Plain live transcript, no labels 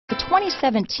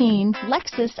2017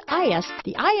 Lexus IS.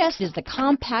 The IS is the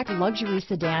compact luxury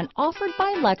sedan offered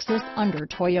by Lexus under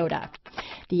Toyota.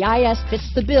 The IS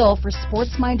fits the bill for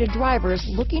sports-minded drivers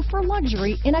looking for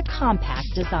luxury in a compact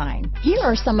design. Here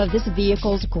are some of this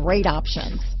vehicle's great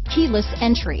options: keyless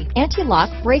entry, anti-lock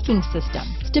braking system,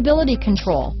 stability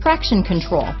control, traction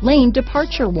control, lane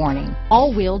departure warning,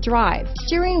 all-wheel drive,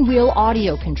 steering wheel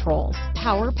audio controls,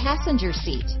 power passenger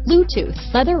seat, Bluetooth,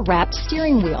 leather-wrapped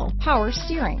steering wheel, power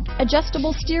steering,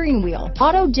 adjustable steering wheel,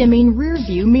 auto-dimming rear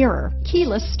view mirror,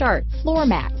 keyless start, floor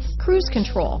mats, cruise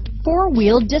control,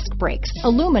 four-wheel disc brakes,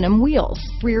 aluminum wheels,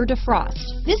 rear defrost.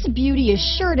 This beauty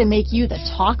is sure to make you the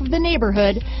talk of the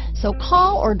neighborhood, so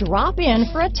call or drop in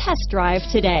for a test drive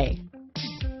today.